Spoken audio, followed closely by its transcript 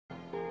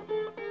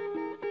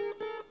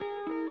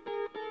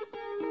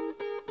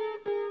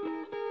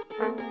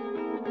Major,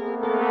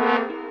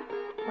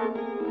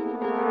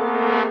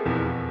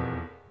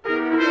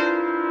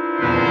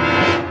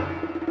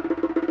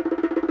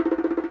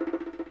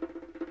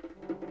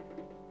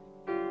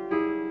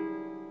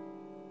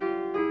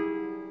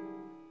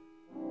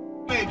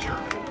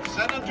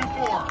 Senator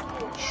Dufour,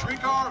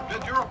 Shrikar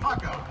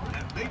Vedurapaka,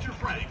 and Major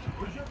Frank.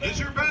 Is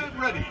your band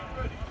ready?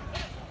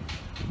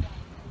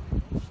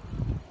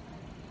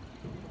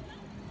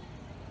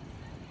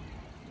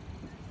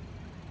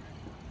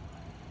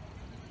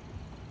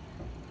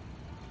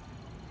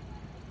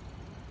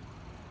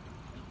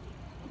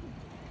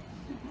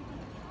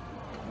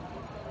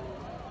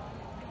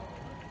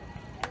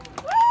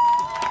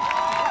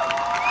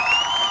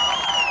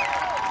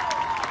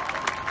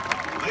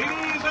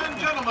 Ladies and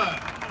gentlemen,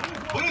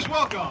 please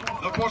welcome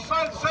the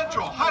Forsyth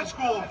Central High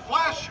School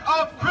Flash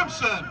of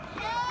Crimson.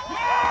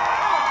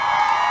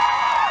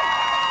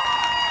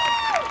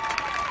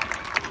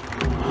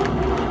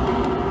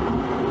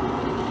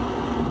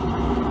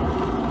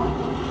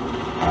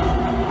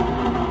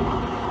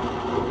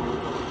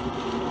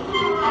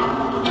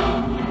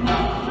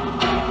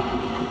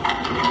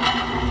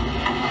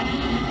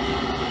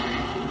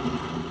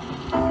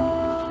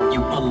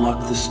 You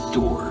unlock this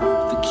door,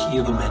 the key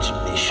of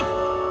imagination.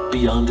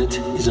 Beyond it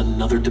is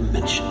another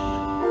dimension.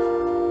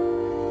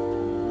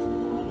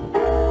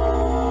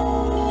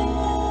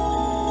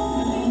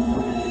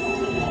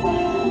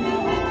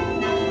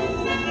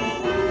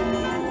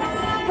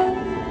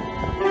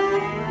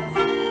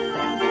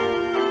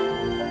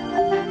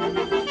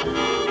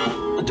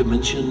 A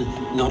dimension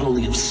not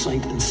only of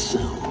sight and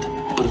sound,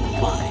 but of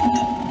mind.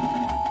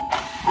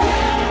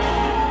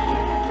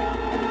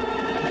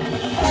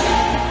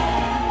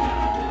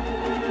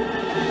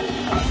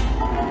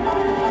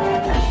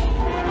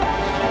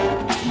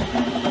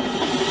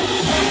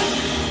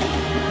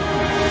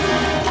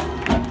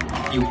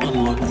 You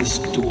unlock this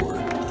door,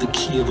 the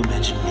key of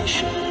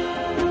imagination.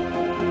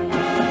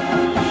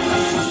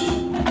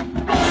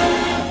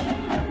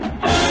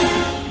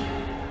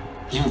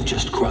 You've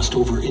just crossed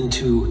over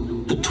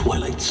into the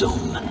Twilight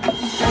Zone.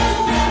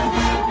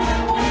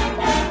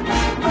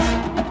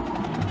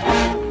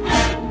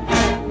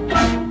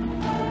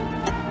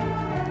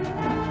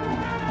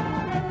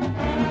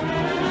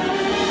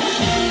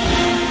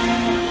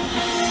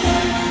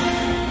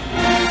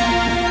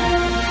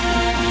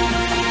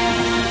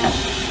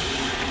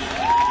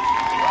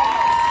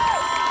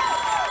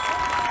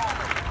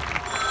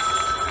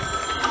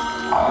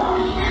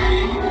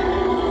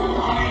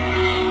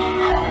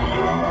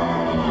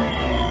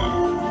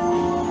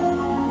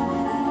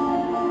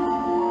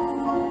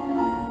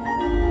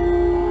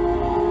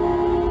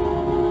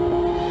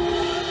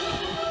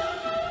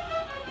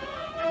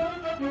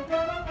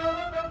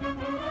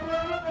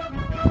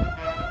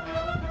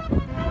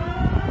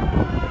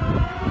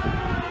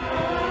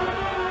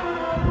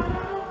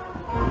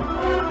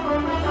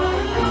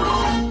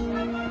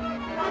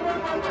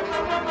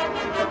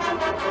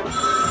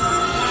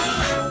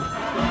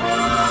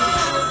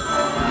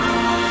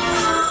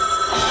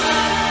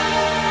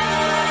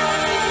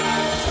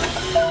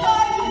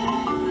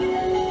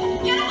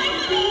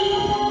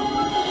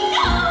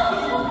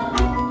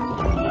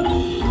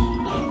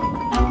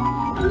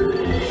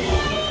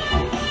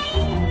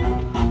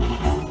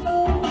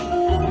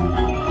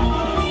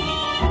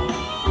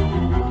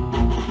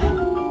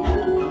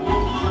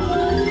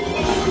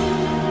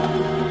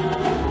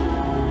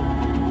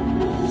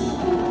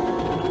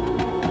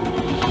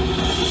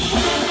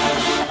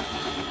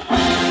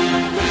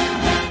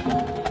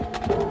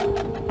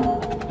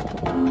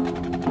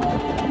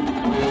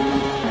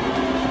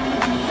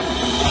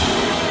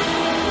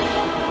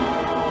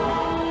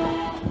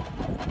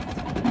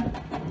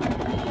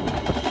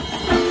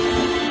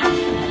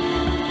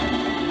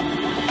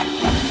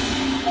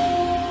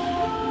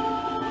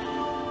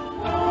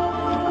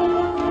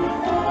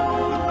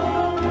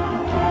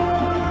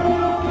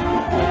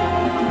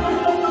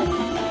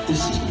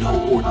 This is no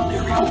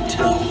ordinary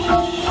hotel.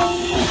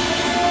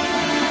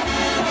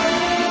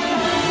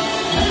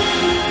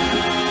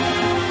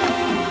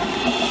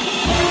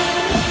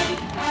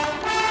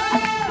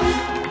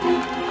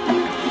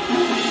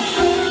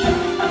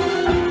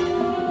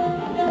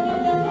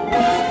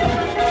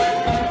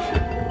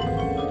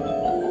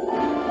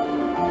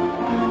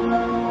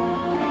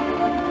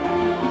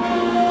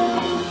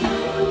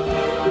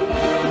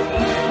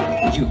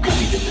 You could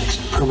be the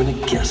next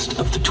permanent guest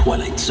of the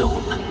Twilight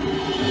Zone.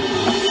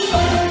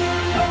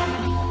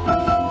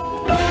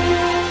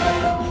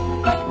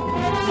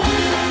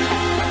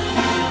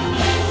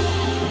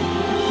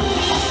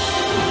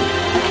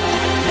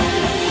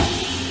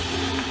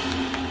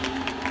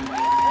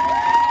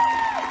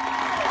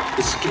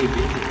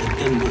 Escaping an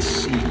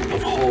endless sea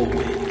of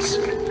hallways,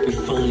 we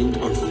find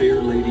our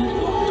fair lady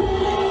locked away.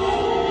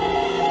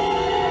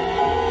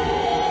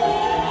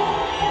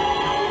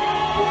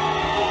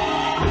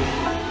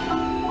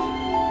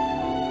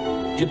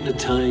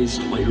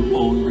 Hypnotized by her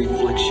own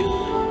reflection.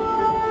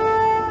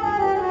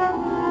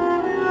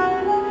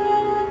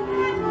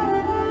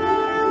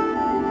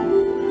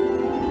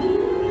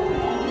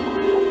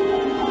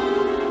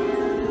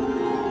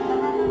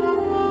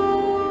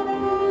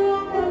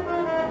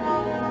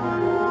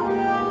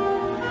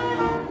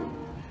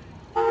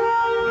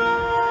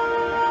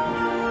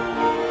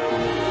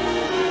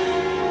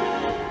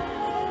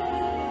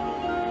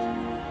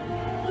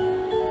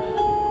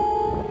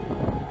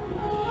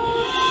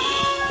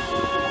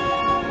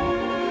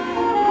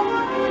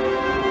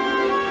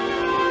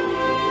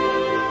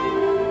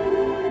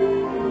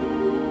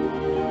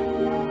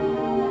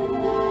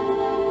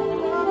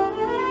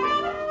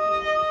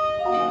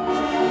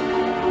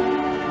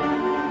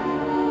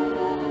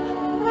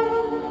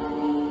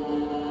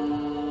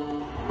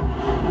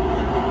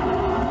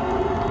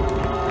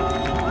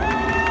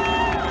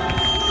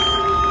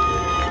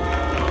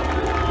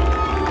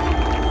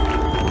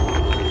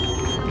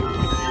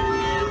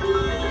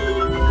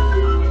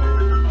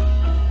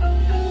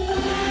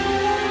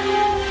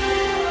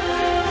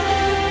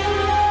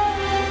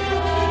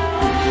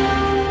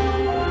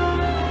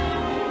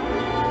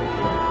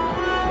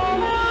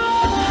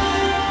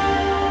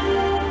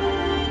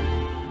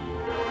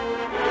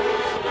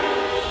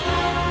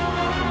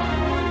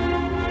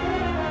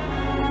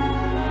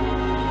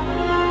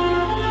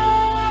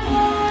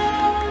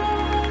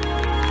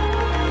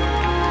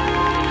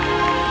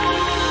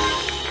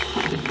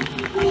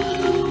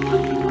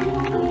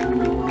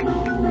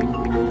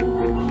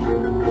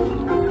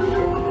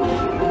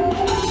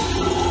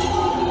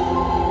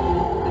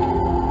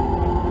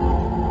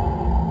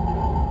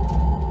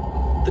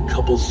 The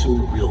couple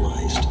soon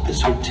realized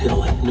this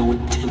hotel had no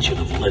intention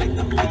of letting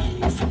them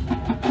leave.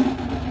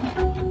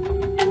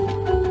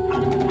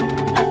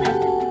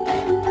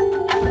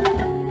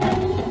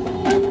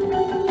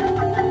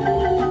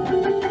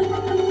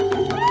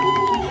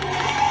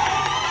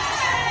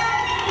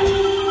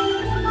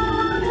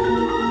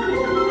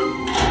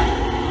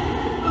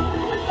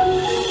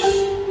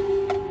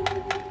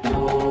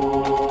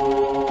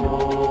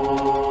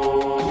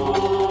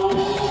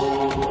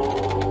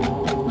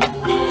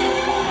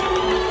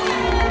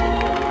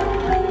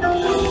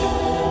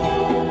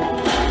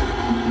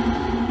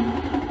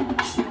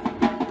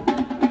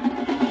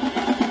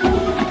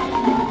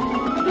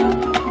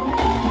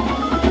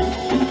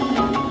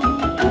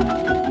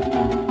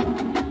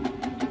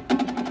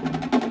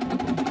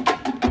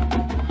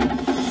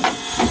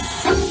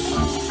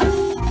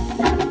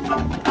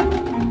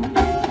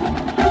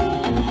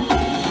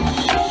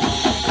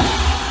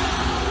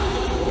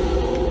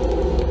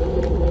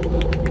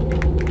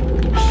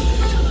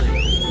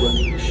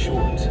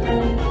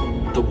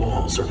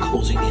 Are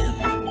closing in.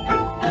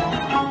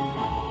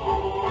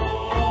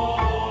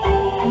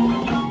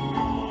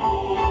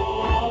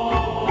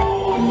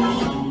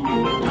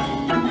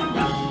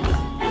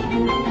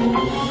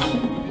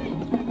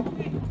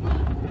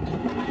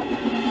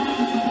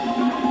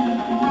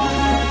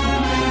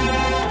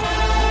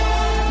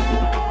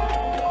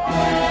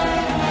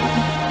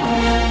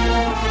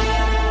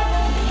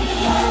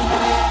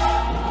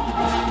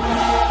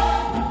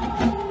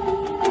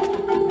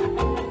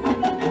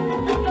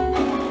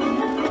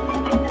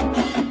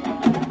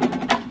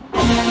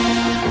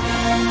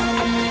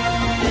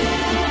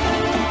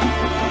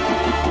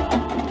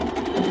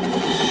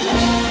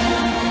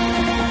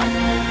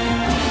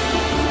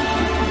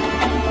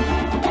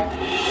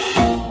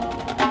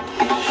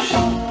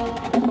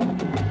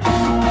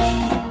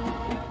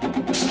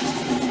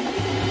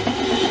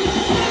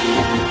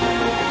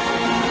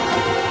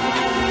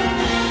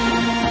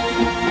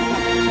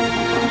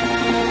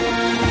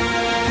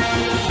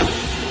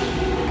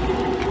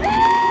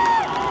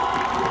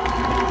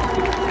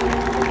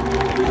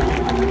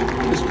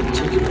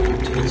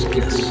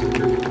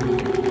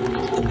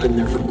 Been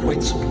there for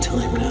quite some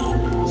time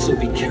now, so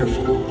be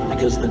careful,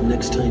 because the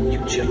next time you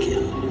check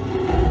in,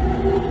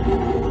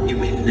 you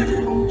may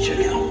never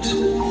check out.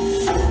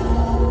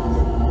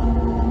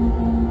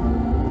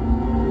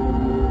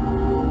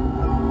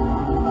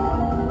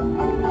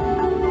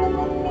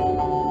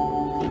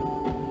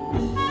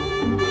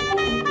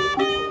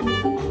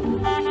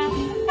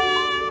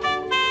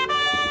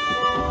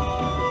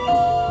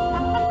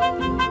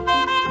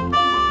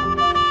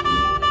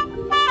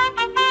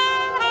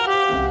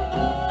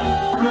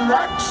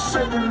 Relax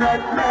in the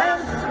nightmare,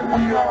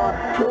 we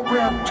are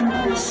programmed to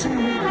receive.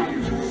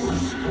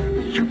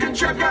 You can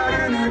check out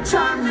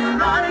anytime you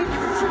like,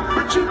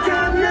 but you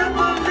can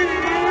never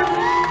leave.